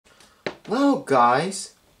Well,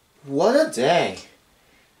 guys, what a day.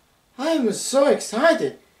 I am so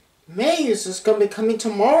excited. May is just going to be coming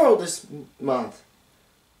tomorrow this month.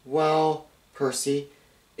 Well, Percy,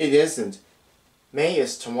 it isn't. May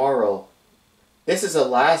is tomorrow. This is the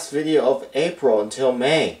last video of April until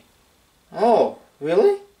May. Oh,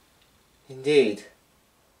 really? Indeed.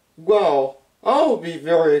 Well, I'll be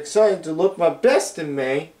very excited to look my best in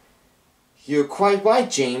May. You're quite right,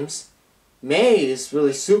 James. May is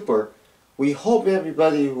really super. We hope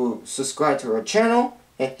everybody will subscribe to our channel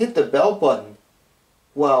and hit the bell button.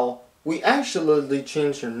 Well, we actually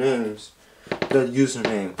changed our names. The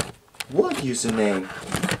username. What username?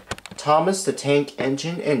 Thomas the Tank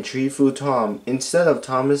Engine and Tree Food Tom instead of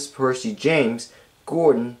Thomas, Percy, James,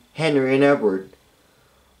 Gordon, Henry, and Edward.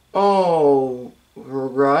 Oh,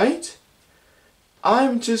 right?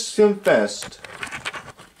 I'm just confessed.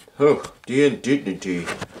 Oh, the indignity.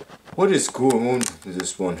 What is going on with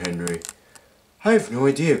this one, Henry? I have no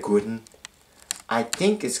idea, Gordon. I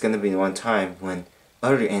think it's gonna be one time when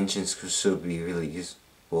other engines could still be really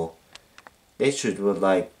useful. They should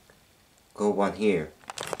go one here.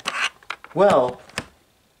 Well,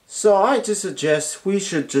 so I just suggest we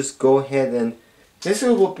should just go ahead and this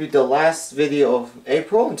will be the last video of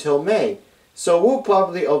April until May. So we'll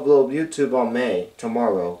probably upload YouTube on May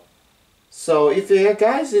tomorrow. So if you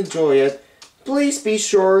guys enjoy it, please be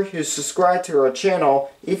sure to subscribe to our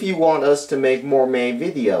channel if you want us to make more May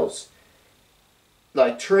videos.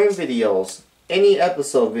 Like train videos, any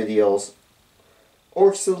episode videos,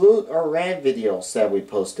 or salute or rant videos that we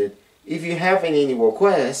posted. If you have any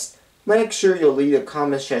requests, make sure you leave a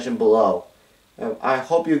comment section below. I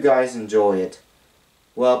hope you guys enjoy it.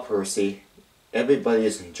 Well, Percy, everybody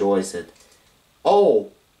enjoys it.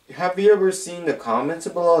 Oh, have you ever seen the comments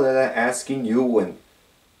below that I'm asking you and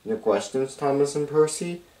your questions, Thomas and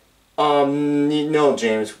Percy? No,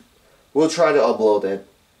 James. We'll try to upload it.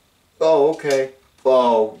 Oh, okay.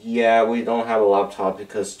 Oh, yeah, we don't have a laptop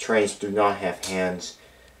because trains do not have hands.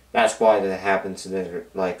 That's why that happens in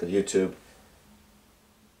YouTube.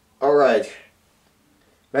 Alright.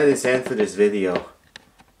 That is the end for this video.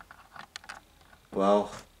 Well,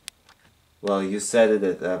 you said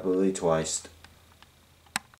it, I believe, twice.